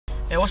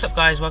Hey, what's up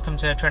guys, welcome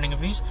to Trending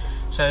Reviews.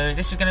 So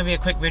this is going to be a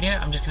quick video.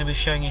 I'm just going to be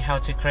showing you how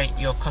to create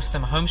your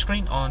custom home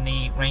screen on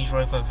the Range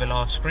Rover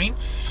Velar screen.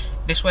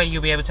 This way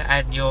you'll be able to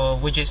add your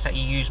widgets that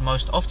you use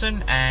most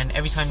often, and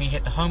every time you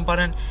hit the home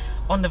button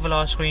on the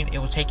Velar screen it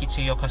will take you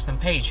to your custom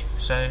page.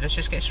 So let's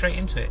just get straight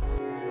into it.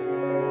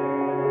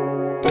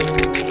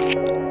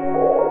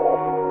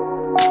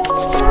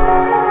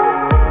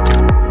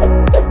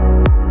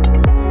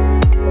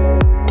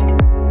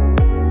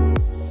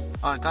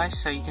 Alright guys,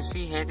 so you can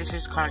see here, this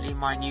is currently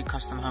my new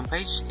custom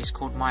homepage. It's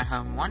called My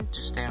Home 1,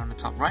 just there on the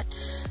top right.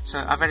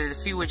 So I've added a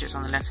few widgets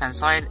on the left hand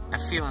side, a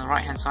few on the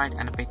right hand side,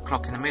 and a big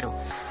clock in the middle.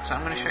 So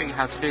I'm going to show you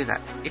how to do that.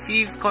 If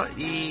you've got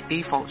the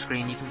default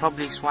screen, you can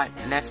probably swipe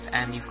left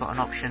and you've got an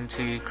option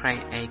to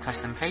create a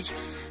custom page.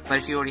 But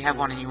if you already have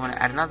one and you want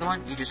to add another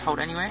one, you just hold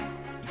anywhere.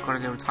 You've got a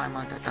little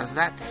timer that does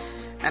that.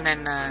 And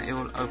then it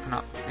will open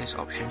up this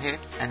option here,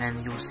 and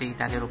then you'll see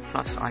that little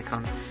plus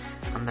icon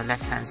on the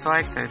left hand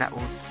side, so that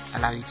will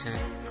allow you to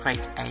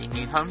create a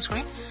new home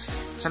screen.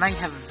 So now you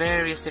have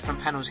various different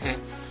panels here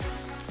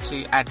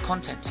to add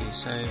content to.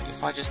 So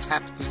if I just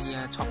tap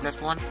the top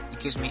left one, it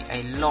gives me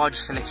a large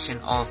selection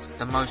of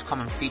the most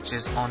common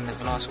features on the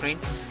Velar screen.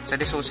 So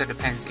this also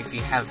depends if you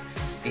have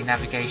the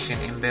navigation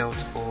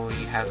inbuilt or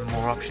you have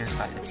more options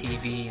like the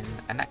TV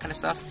and that kind of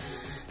stuff.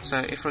 So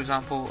if for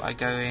example I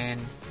go in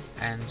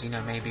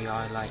and maybe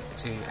I like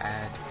to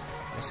add,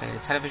 let's say, the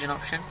television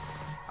option,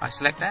 I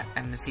select that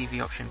and the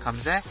TV option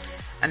comes there,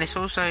 and this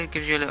also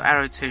gives you a little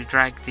arrow to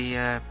drag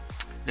the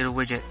little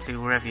widget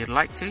to wherever you'd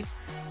like to.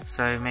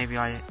 So maybe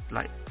I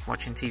like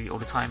watching TV all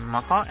the time in my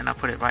car and I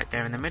put it right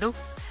there in the middle.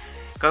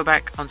 Go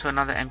back onto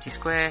another empty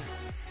square,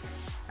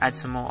 add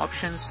some more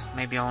options.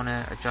 Maybe I want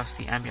to adjust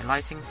the ambient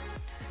lighting,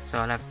 so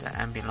I'll have the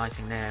ambient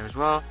lighting there as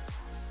well.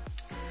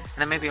 And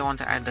then maybe I want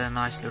to add a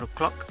nice little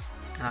clock,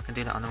 and I can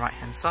do that on the right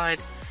hand side.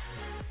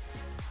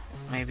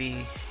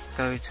 Maybe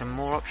go to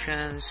more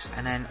options,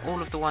 and then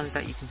all of the ones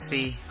that you can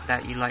see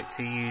that you like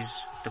to use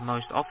the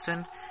most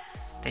often,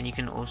 then you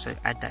can also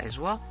add that as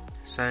well.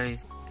 So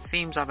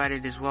themes I've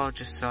added as well,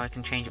 just so I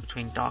can change it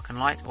between dark and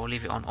light or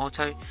leave it on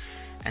auto,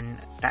 and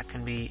that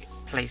can be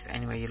placed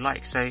anywhere you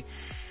like. So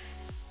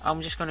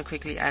I'm just going to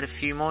quickly add a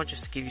few more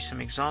just to give you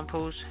some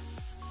examples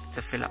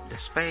to fill up the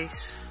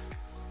space.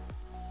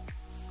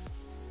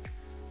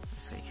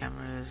 Let's say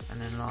cameras,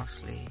 and then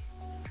lastly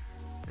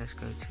let's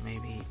go to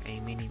maybe a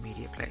mini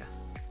media player.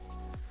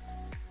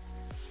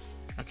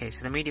 Okay,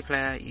 so the media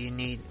player you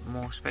need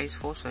more space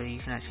for, so you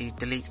can actually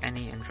delete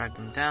any and drag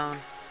them down.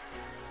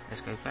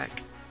 Let's go back,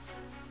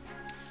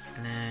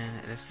 and then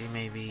let's do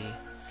maybe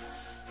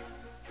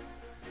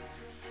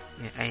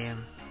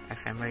AM,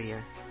 FM radio.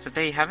 So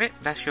there you have it,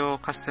 that's your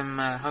custom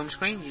home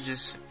screen. You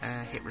just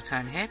hit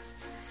return here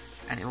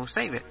and it will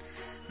save it.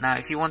 Now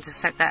if you want to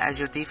set that as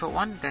your default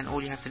one, then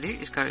all you have to do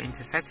is go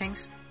into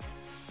settings,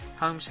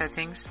 home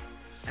settings,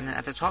 and then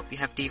at the top you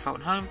have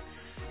default home.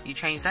 You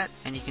change that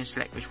and you can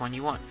select which one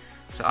you want.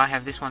 So I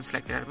have this one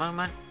selected at the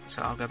moment,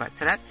 so I'll go back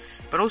to that.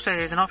 But also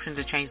there's an option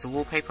to change the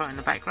wallpaper in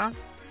the background.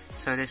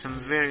 So there's some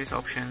various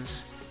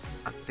options.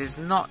 There's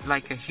not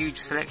like a huge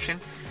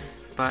selection,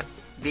 but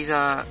these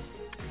are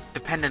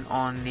dependent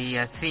on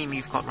the theme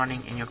you've got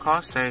running in your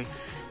car. So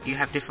you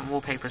have different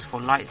wallpapers for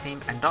light theme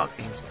and dark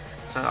themes.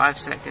 So I've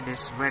selected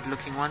this red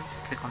looking one,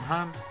 click on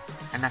home,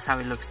 and that's how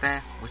it looks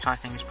there, which I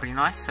think is pretty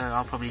nice, so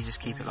I'll probably just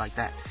keep it like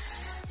that.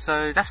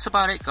 So that's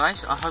about it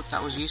guys, I hope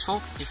that was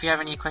useful. If you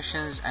have any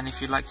questions and if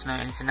you'd like to know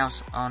anything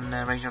else on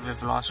the Range Rover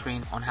Velar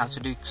screen on how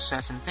to do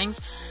certain things,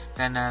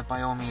 then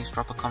by all means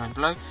drop a comment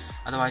below.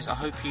 Otherwise I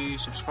hope you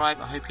subscribe,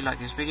 I hope you like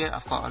this video.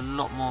 I've got a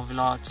lot more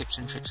Velar tips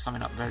and tricks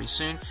coming up very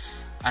soon,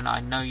 and I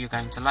know you're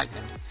going to like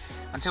them.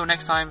 Until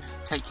next time,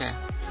 take care.